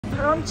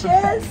are on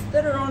chairs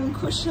that are on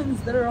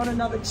cushions that are on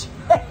another chair.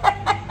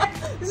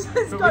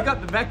 But we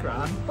got the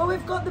background. But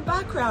we've got the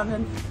background,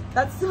 and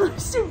that's the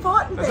most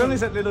important thing. As long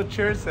as that little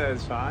church there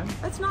is fine.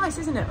 That's nice,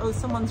 isn't it? Oh,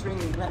 someone's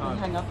ringing. Let me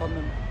hang up on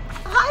them.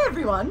 Hi,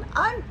 everyone.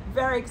 I'm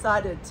very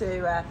excited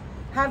to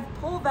have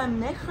Paul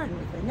van Meekeren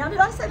with me. Now, did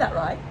I say that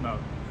right? No.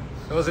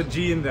 There was a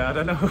G in there. I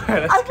don't know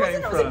where that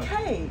came from. It was a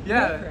K.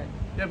 Yeah. Meekeren.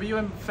 Yeah, but you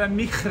went van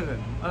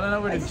Meekeren. I don't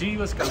know where the G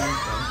was coming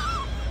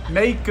from.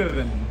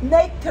 Meekeren.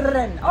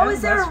 Meekeren. Oh,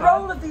 is there a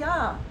roll of the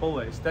R?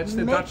 Always. That's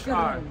the Dutch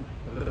R.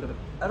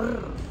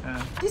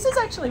 Yeah. This is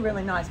actually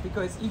really nice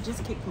because you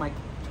just kicked my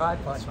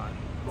tripod. That's fine.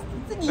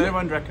 They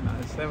won't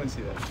recognise. They won't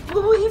see that.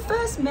 Well, we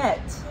first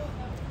met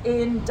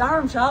in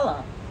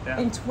Dharamshala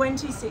in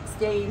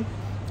 2016.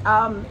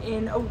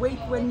 In a week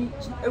when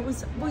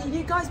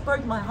you guys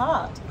broke my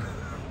heart.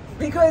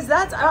 Because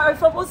that's,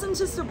 if I wasn't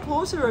a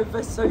supporter of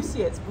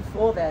associates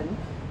before then,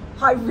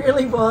 I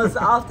really was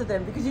after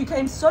them, because you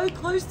came so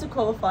close to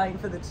qualifying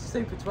for the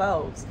Super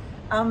 12s.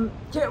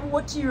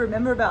 What do you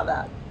remember about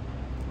that?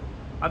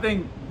 I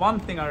think one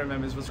thing I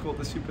remember is what's called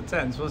the Super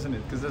 10s, wasn't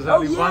it? Because there's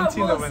only one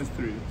team that went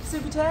through.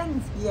 Super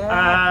 10s,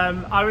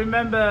 yeah. I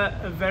remember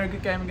a very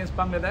good game against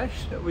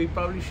Bangladesh that we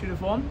probably should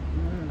have won.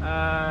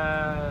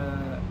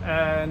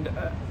 And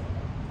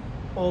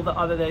all the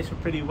other days were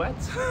pretty wet.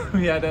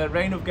 We had a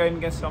rain-off game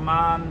against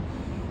Oman,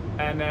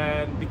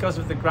 and because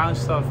of the ground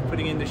staff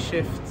putting in the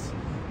shift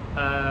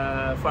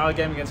for our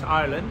game against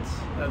Ireland,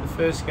 the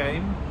first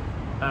game,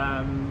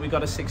 we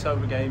got a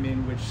 6-over game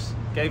in, which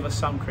gave us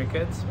some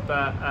cricket.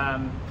 But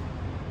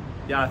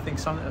yeah, I think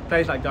a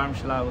place like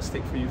Dharamshala will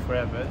stick for you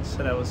forever.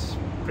 So that was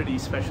pretty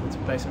special to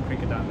play some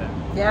cricket down there.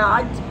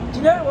 Yeah, do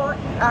you know what?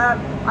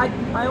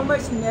 I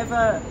almost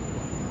never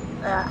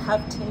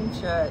have team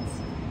shirts,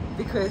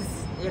 because,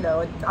 you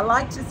know, I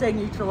like to stay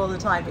neutral all the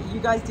time, but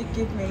you guys did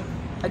give me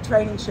a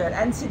training shirt,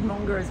 and Sid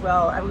Monger as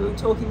well. And we were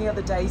talking the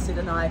other day, Sid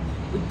and I,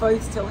 we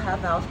both still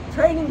have our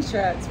training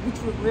shirts, which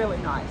were really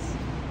nice.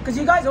 Because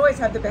you guys always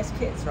have the best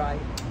kits, right?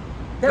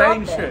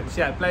 Playing shirts,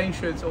 yeah, playing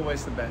shirts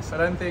always the best. I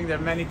don't think there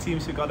are many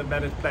teams who got a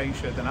better playing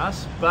shirt than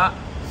us, but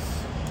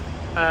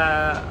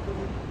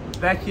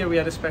that year we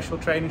had a special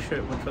training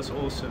shirt, which was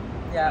awesome.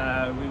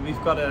 Yeah.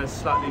 We've got a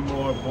slightly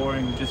more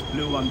boring, just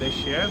blue one this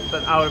year,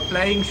 but our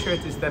playing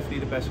shirt is definitely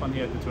the best one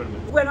here at the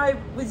tournament. When I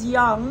was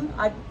young,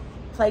 I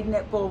played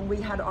netball and we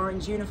had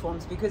orange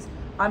uniforms, because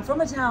I'm from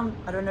a town,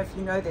 I don't know if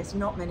you know this,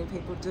 not many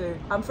people do.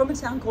 I'm from a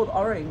town called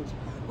Orange,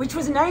 which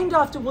was named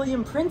after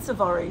William, Prince of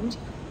Orange.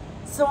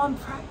 So I'm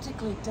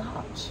practically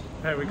Dutch.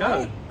 There we go.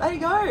 Right? There you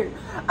go.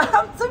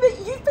 So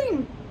but you've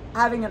been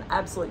having an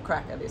absolute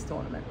crack at this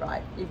tournament,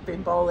 right? You've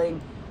been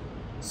bowling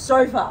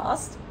so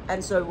fast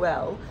and so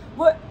well.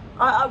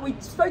 We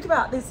spoke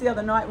about this the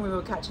other night when we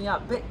were catching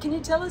up, but can you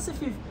tell us if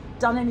you've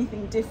done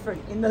anything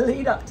different in the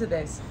lead up to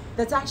this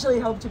that's actually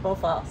helped you bowl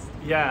fast?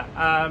 Yeah,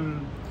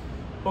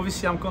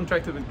 obviously I'm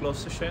contracted with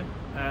Gloucestershire,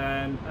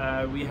 and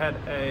we had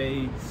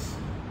a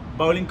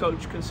bowling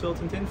coach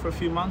consultant in for a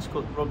few months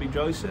called Robbie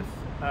Joseph,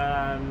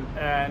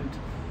 and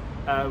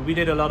we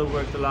did a lot of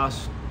work the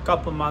last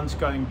couple months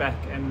going back,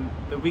 and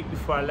the week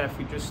before I left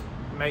we just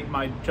made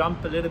my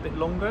jump a little bit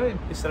longer.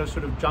 Instead of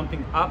sort of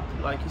jumping up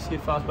like you see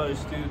fast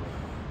bowlers do,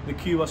 the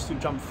cue was to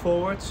jump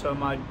forward, so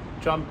my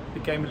jump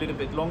became a little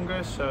bit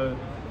longer, so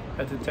I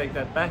had to take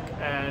that back.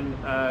 And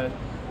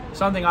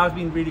something I've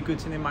been really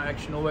good in my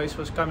action always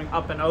was coming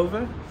up and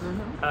over,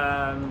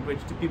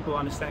 which the people who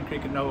understand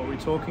cricket know what we're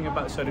talking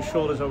about. So the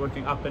shoulders are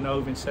working up and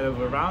over instead of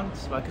around,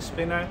 like a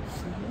spinner,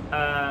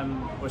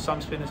 or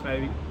some spinners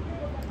maybe.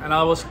 And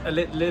I was a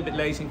little bit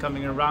lazy in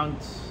coming around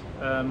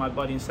my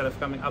body instead of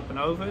coming up and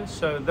over.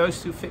 So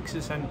those two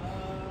fixes, and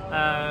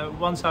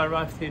once I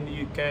arrived here in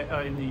the UK,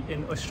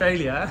 in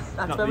Australia,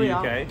 not the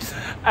UK,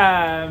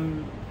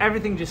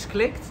 everything just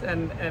clicked,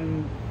 and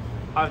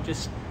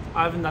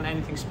I haven't done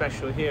anything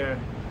special here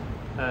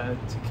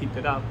to keep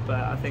it up. But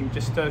I think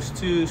just those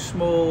two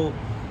small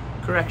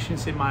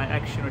corrections in my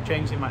action, or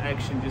changes in my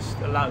action, just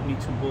allowed me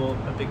to bowl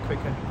a bit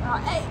quicker.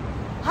 Hey,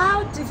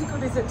 how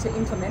difficult is it to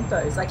implement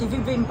those? Like, if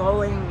you've been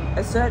bowling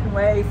a certain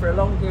way for a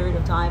long period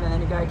of time, and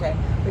then you go, okay,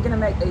 we're going to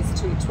make these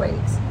two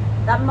tweaks,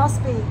 that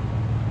must be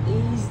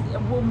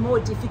more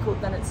difficult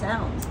than it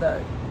sounds,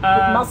 though, with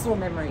muscle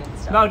memory and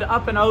stuff. No, the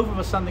up and over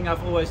was something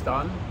I've always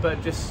done,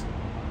 but just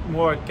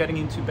more getting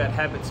into bad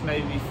habits,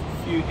 maybe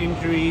a few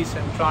injuries,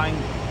 and trying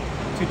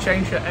to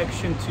change your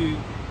action to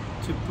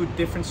put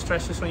different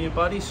stresses on your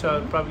body.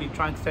 So probably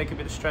trying to take a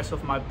bit of stress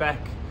off my back,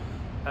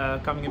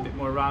 coming a bit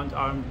more around,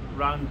 a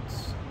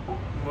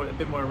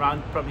bit more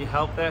around probably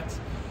helped that.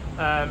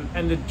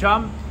 And the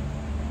jump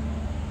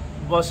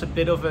was a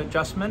bit of an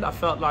adjustment. I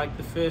felt like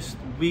the first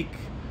week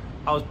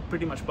I was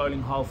pretty much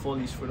bowling half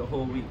volleys for the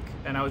whole week,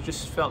 and I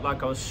just felt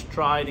like I was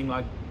striding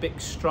like big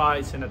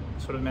strides, and it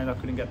sort of meant I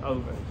couldn't get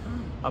over,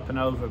 up and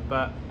over.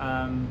 But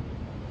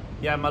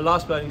yeah, my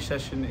last bowling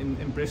session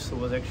in Bristol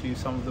was actually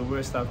some of the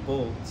worst I've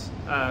bowled,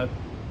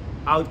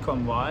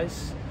 outcome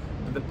wise.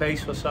 But the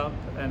pace was up,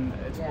 and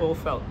it all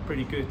felt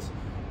pretty good.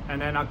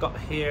 And then I got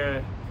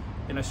here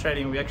in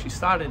Australia, and we actually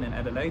started in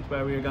Adelaide,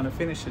 where we were going to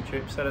finish the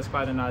trip. So that's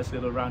quite a nice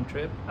little round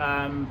trip.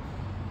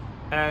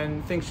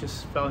 And things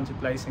just fell into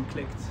place and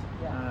clicked.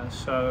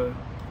 So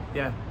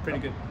yeah, pretty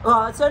good.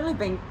 Well, it's certainly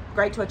been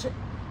great to watch it.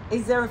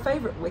 Is there a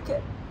favourite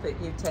wicket that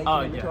you've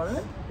taken in the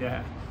tournament?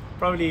 Yeah,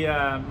 probably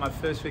my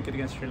first wicket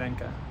against Sri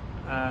Lanka.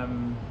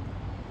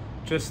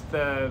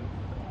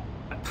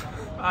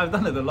 I've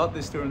done it a lot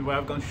this tournament where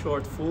I've gone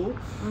short full,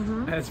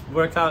 and it's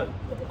worked out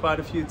quite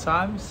a few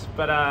times.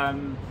 But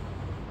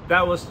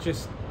that was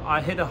just,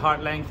 I hit a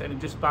hard length and it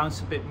just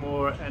bounced a bit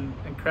more and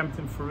cramped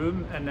in for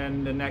room. And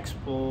then the next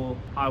ball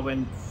I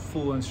went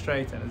full and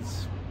straight, and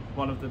it's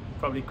one of the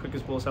probably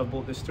quickest balls I've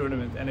bowled this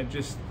tournament. And it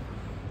just,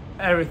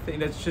 everything,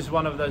 that's just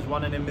one of those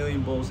 1 in a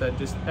million balls that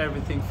just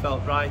everything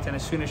felt right. And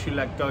as soon as you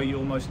let go, you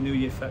almost knew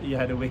you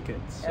had a wicket.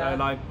 So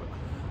like,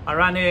 I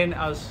ran in,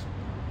 as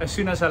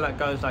soon as I let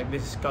go, I was like,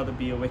 this has got to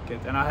be a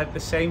wicket. And I had the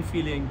same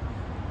feeling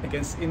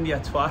against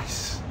India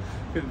twice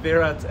with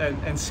Virat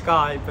and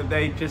Sky, but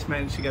they just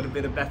managed to get a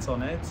bit of bet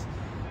on it.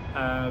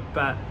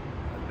 But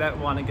that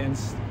one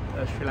against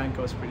Sri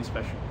Lanka was pretty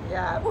special.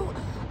 Yeah, well,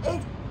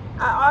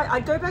 I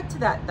go back to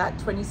that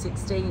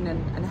 2016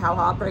 and how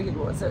heartbreaking it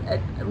was.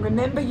 I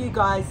remember you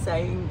guys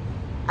saying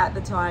at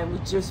the time, we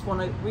just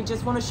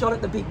want a shot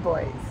at the big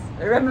boys.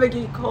 I remember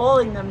you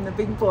calling them the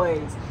big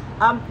boys.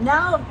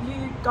 Now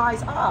you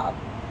guys are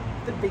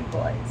the big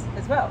boys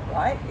as well,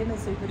 right, in the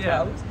Super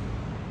 12s.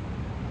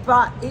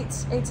 But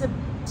it's a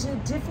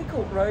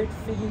difficult road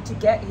for you to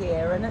get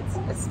here, and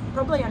it's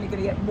probably only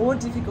going to get more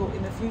difficult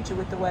in the future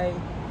with the way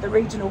the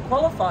regional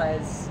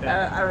qualifiers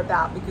are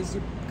about, because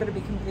you're going to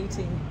be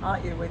competing,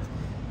 aren't you,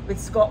 with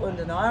Scotland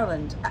and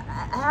Ireland.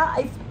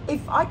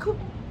 If I could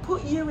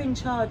put you in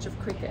charge of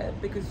cricket,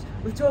 because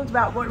we've talked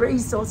about what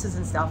resources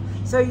and stuff,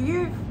 so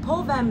you,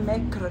 Paul van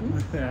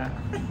Meekeren,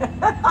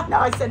 I know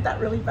I said that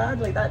really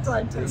badly that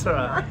time too. That's all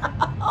right.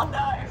 Oh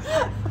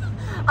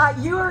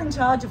no. You are in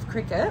charge of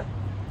cricket.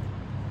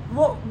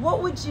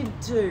 What would you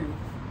do?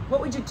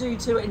 What would you do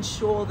to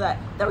ensure that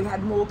we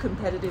had more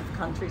competitive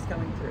countries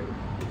coming through?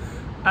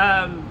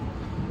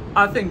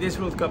 I think this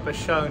World Cup has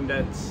shown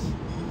that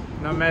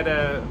no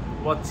matter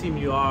what team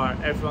you are,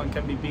 everyone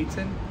can be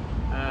beaten.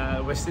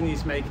 West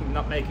Indies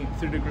not making it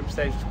through the group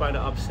stage was quite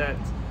an upset.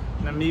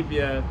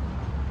 Namibia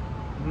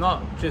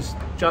not just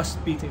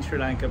beating Sri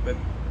Lanka, but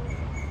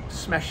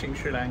smashing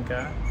Sri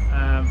Lanka.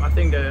 I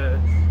think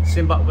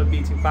Zimbabwe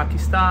beating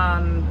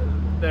Pakistan.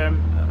 There are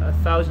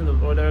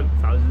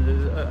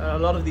a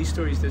lot of these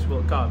stories this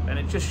World Cup, and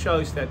it just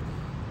shows that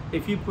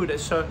if you put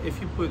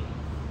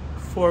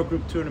 4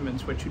 group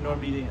tournaments, which you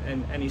normally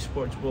in any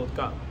sports World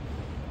Cup,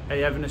 and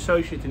you have an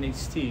associate in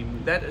each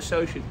team, that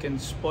associate can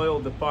spoil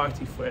the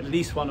party for at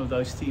least one of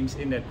those teams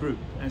in that group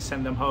and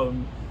send them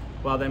home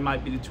while they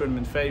might be the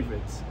tournament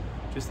favourites.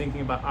 Just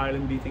thinking about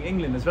Ireland beating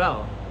England as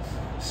well.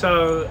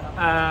 So,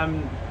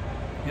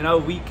 you know,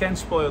 we can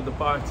spoil the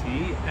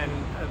party, and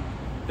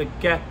the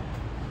gap,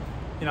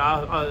 you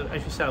know,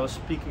 as you said, I was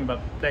speaking about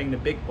playing the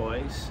big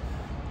boys.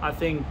 I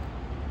think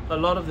a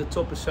lot of the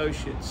top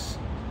associates,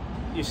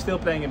 you're still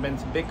playing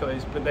against the big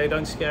guys, but they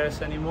don't scare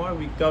us anymore.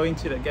 We go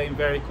into that game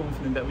very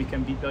confident that we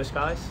can beat those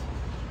guys.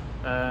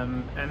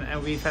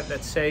 And we've had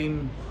that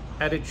same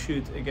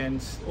attitude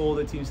against all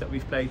the teams that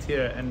we've played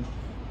here. And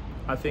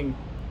I think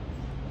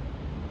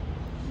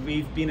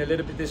we've been a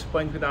little bit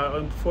disappointed with our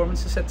own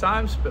performances at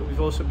times, but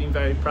we've also been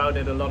very proud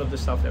at a lot of the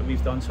stuff that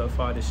we've done so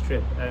far this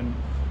trip. And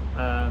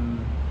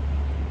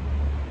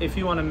if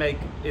you want to make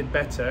it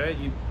better,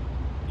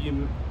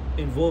 you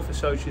involve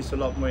associates a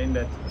lot more in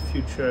that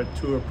future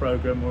tour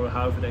program, or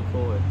however they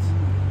call it.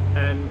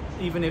 And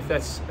even if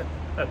that's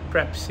a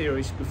prep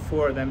series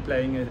before then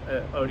playing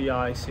a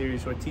ODI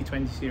series or a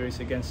T20 series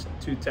against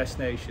 2 test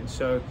nations.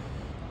 So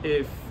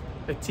if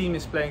a team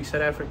is playing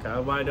South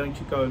Africa, why don't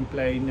you go and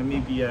play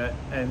Namibia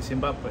and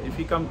Zimbabwe? If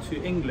you come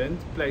to England,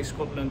 play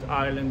Scotland,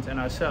 Ireland and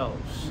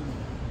ourselves.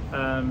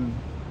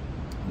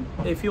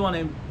 If you want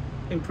to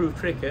improve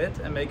cricket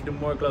and make it a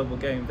more global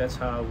game, that's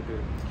how I would do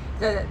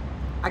it.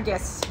 I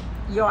guess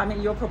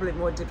you're probably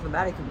more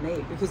diplomatic than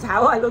me, because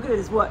how I look at it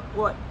is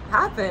what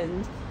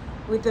happened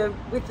with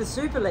the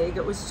Super League.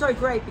 It was so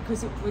great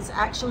because it was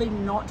actually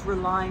not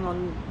relying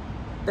on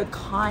the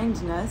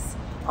kindness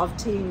of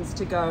teams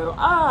to go,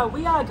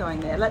 we are going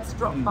there, let's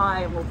drop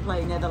by and we'll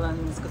play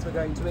Netherlands because we're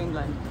going to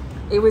England.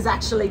 It was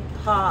actually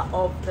part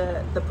of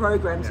the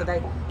program, so they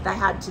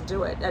had to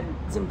do it. And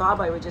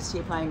Zimbabwe were just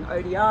here playing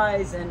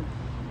ODIs, and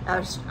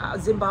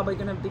Zimbabwe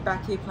going to be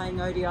back here playing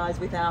ODIs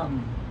without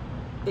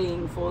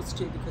being forced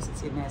to, because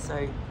it's in there.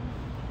 So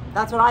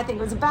that's what I think.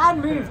 It was a bad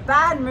move,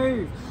 bad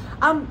move.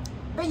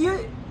 But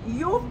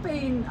you've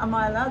been, am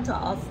I allowed to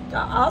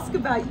ask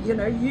about, you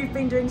know, you've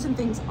been doing some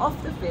things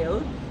off the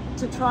field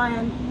to try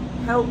and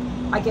help,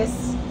 I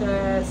guess,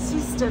 the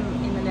system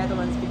in the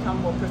Netherlands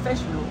become more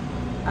professional,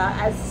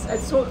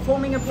 as sort of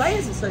forming a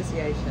players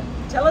association.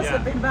 Tell us a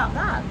bit about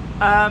that.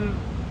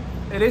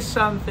 It is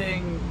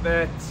something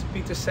that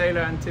Peter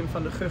Saylor and Tim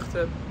van der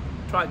Guchten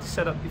tried to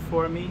set up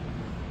before me.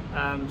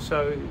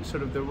 So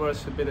sort of there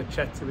was a bit of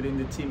chat within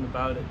the team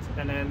about it,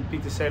 and then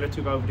Peter Saylor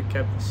took over the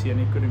captaincy, and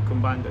he couldn't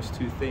combine those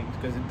two things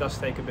because it does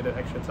take a bit of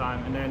extra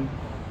time. And then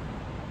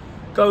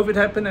COVID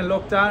happened and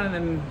lockdown, and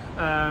then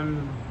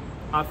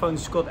I phoned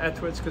Scott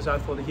Edwards because I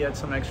thought he had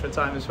some extra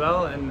time as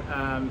well, and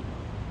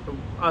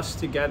us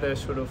together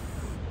sort of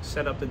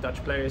set up the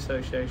Dutch Player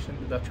Association,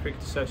 the Dutch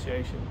Cricket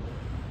Association,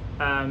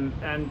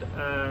 and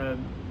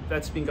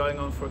that's been going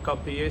on for a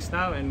couple of years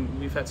now, and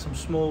we've had some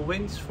small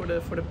wins for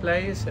the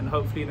players, and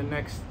hopefully in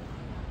the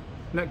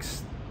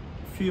next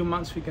few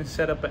months we can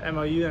set up an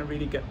MOU and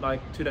really get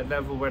like to that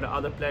level where the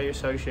other player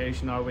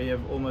association are, where you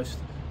have almost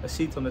a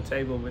seat on the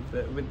table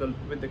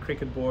with the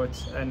cricket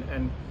boards,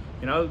 and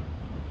you know,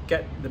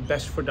 get the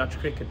best for Dutch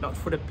cricket, not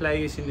for the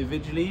players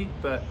individually,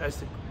 but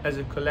as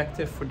a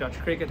collective for Dutch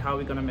cricket. How are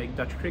we going to make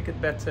Dutch cricket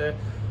better?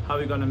 How are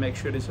we going to make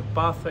sure there's a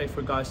pathway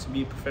for guys to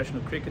be a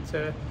professional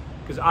cricketer?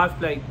 Because I've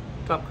played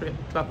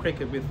club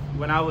cricket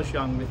when I was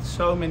young with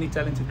so many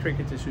talented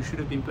cricketers who should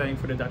have been playing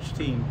for the Dutch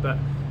team, but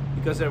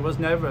because there was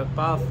never a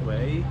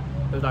pathway,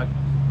 it was like,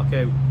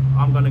 okay,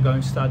 I'm going to go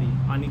and study,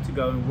 I need to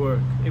go and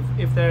work.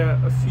 If there are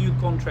a few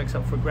contracts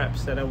up for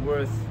grabs that are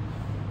worth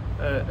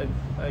a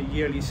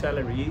yearly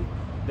salary,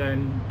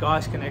 then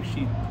guys can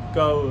actually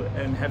go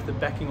and have the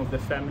backing of their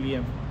family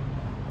and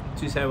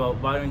to say, well,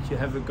 why don't you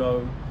have a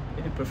go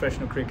in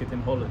professional cricket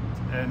in Holland?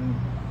 And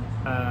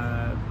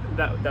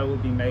that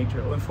would be major.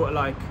 And for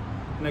like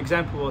an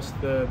example was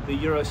the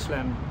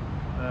Euroslam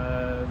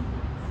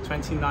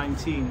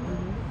 2019.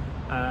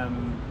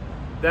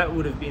 That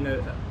would have been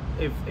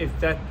if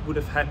that would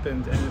have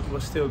happened and it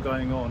was still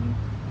going on,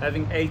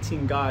 having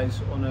 18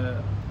 guys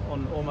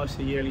on almost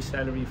a yearly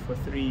salary for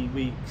 3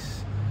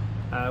 weeks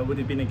would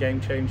have been a game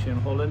changer in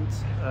Holland.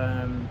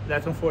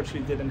 That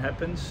unfortunately didn't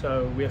happen,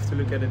 so we have to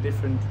look at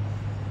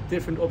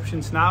different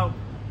options now.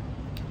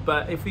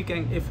 But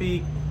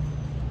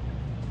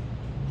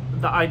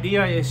the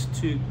idea is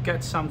to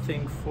get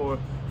something for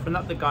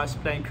not the guys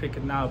playing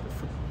cricket now, but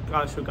for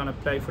guys who are going to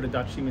play for the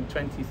Dutch team in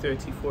 20,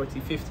 30, 40,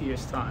 50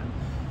 years time.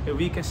 If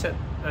we can set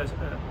a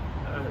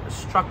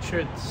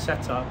structured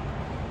setup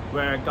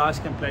where guys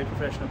can play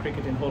professional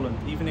cricket in Holland,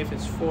 even if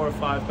it's 4 or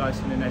 5 guys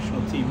in the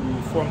national team who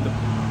will form the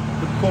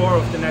core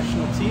of the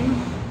national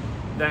team,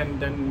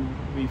 then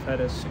we've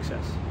had a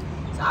success.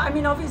 So, I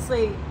mean,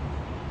 obviously,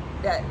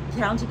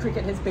 county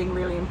cricket has been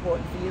really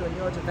important for you in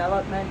your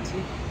development.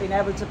 You've been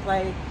able to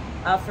play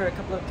for a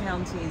couple of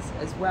counties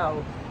as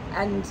well.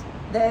 And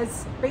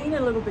there's been a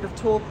little bit of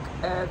talk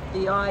of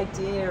the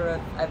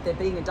idea of there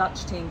being a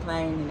Dutch team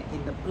playing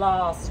in the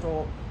Blast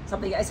or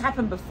something. It's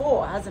happened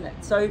before, hasn't it?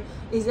 So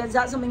is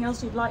that something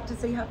else you'd like to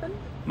see happen?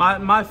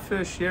 My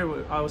first year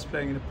I was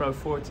playing in the Pro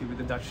 40 with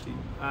the Dutch team.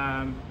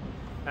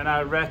 And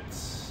I read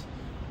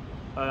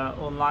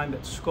online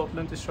that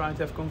Scotland is trying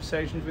to have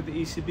conversations with the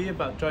ECB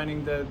about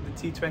joining the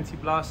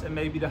T20 Blast and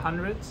maybe the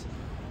 100s.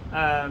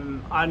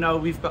 I know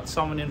we've got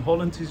someone in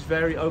Holland who's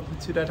very open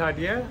to that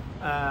idea,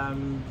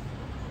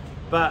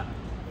 but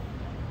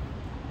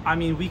I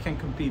mean, we can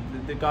compete.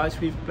 The guys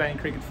who've playing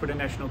cricket for the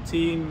national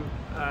team,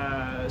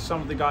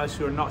 some of the guys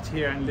who are not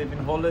here and live in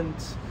Holland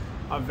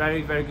are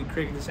very, very good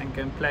cricketers and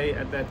can play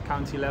at that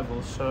county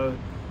level. So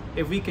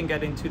if we can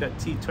get into that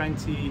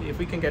T20, if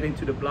we can get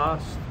into the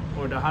Blast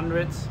or the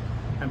 100s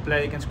and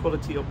play against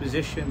quality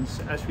oppositions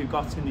as we've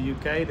got in the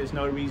UK, there's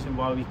no reason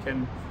why we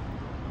can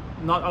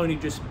not only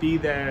just be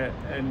there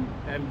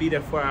and be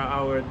there for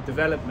our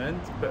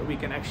development, but we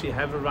can actually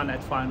have a run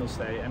at finals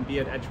day and be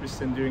at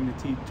Edgbaston during the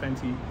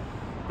T20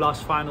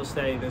 Blast finals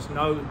day.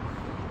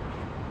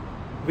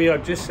 We are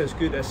just as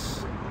good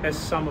as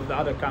some of the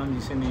other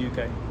counties in the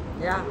UK.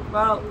 Yeah,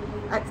 well,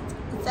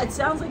 it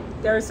sounds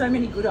like there are so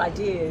many good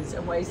ideas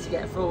and ways to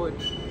get forward.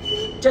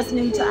 Just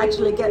need to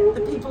actually get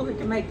the people who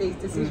can make these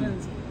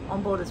decisions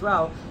on board as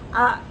well.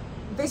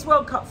 This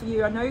World Cup for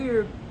you, I know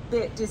you're a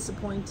bit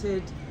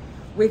disappointed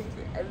with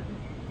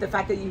the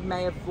fact that you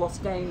may have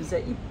lost games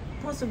that you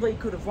possibly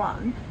could have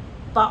won,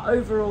 but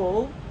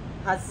overall,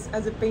 has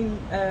it been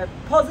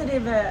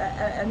positive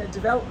and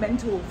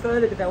a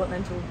further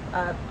developmental,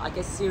 I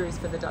guess, series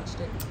for the Dutch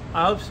team?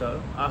 I hope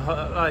so.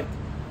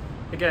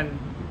 Again,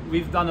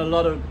 we've done a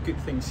lot of good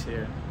things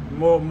here,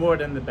 more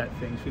than the bad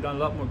things. We've done a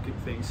lot more good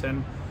things,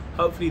 and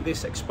hopefully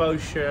this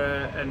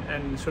exposure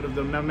and sort of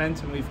the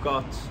momentum we've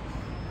got,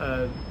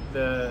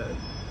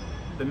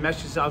 the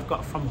messages I've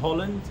got from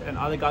Holland and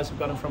other guys have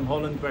gotten from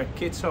Holland, where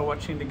kids are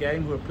watching the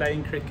game who are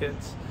playing cricket.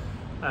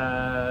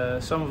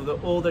 Some of the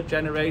older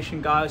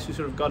generation guys who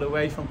sort of got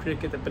away from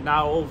cricket but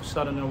now all of a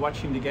sudden are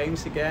watching the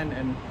games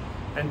again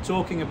and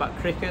talking about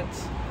cricket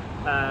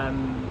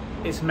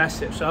is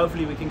massive. So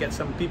hopefully we can get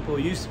some people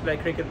who used to play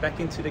cricket back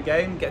into the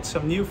game, get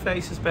some new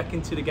faces back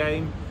into the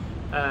game.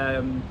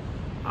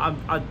 I'm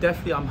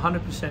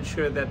 100%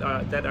 sure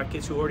that our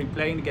kids who are already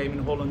playing the game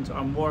in Holland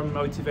are more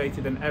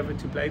motivated than ever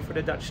to play for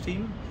the Dutch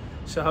team.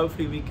 So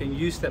hopefully we can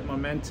use that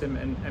momentum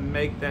and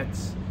make that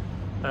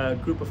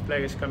group of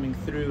players coming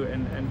through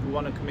and who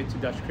want to commit to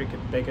Dutch cricket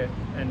bigger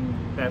and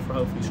therefore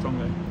hopefully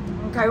stronger.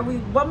 Okay,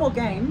 one more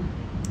game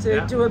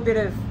to do a bit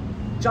of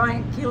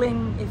giant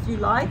killing, if you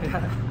like.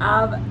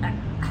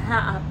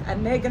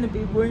 And they're going to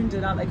be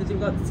wounded, aren't they? Because you've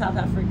got South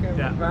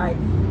Africa, right?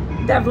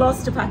 They've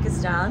lost to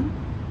Pakistan.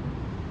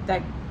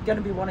 They're going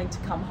to be wanting to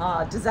come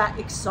hard. Does that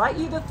excite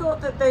you, the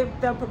thought that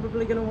they're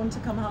probably going to want to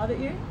come hard at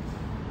you?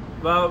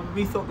 Well,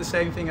 we thought the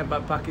same thing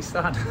about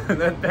Pakistan.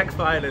 That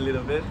backfired a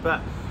little bit,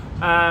 but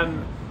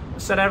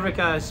South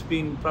Africa has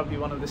been probably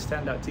one of the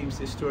standout teams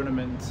this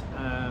tournament,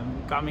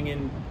 coming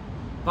in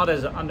not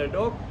as an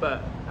underdog,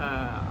 but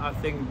I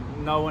think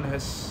no one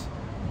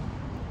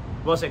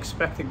was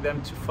expecting them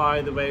to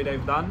fire the way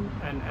they've done,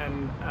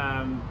 and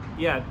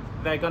yeah,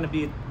 they're going to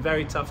be a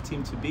very tough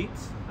team to beat,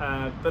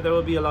 but there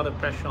will be a lot of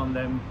pressure on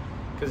them,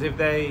 because if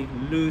they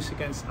lose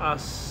against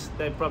us,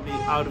 they're probably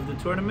out of the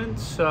tournament.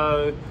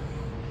 So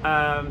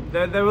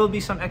there will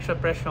be some extra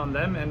pressure on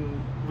them, and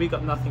we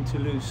got nothing to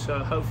lose. So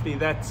hopefully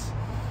that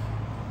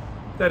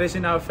is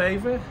in our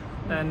favor,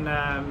 and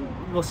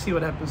we'll see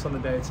what happens on the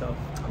day itself.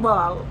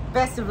 Well,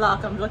 best of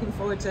luck. I'm looking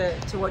forward to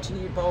watching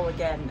you bowl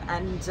again,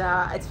 and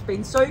it's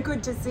been so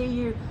good to see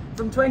you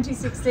from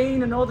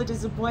 2016 and all the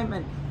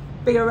disappointment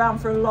be around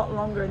for a lot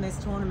longer in this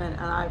tournament,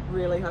 and I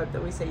really hope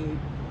that we see you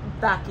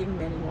back in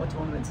many more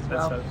tournaments as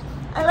well. Let's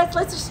hope. And let's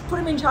just put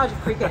him in charge of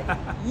cricket.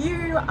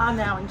 You are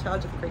now in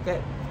charge of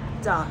cricket.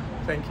 Done.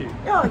 Thank you.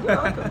 Oh, you're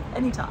welcome.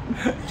 Anytime.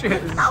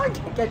 Cheers. Now we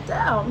can get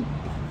down.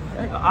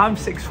 I'm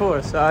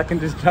 6'4", so I can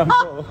just jump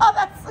off. Oh,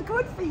 that's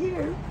good for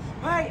you.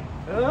 Right.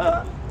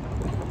 There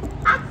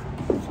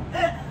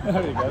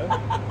we go.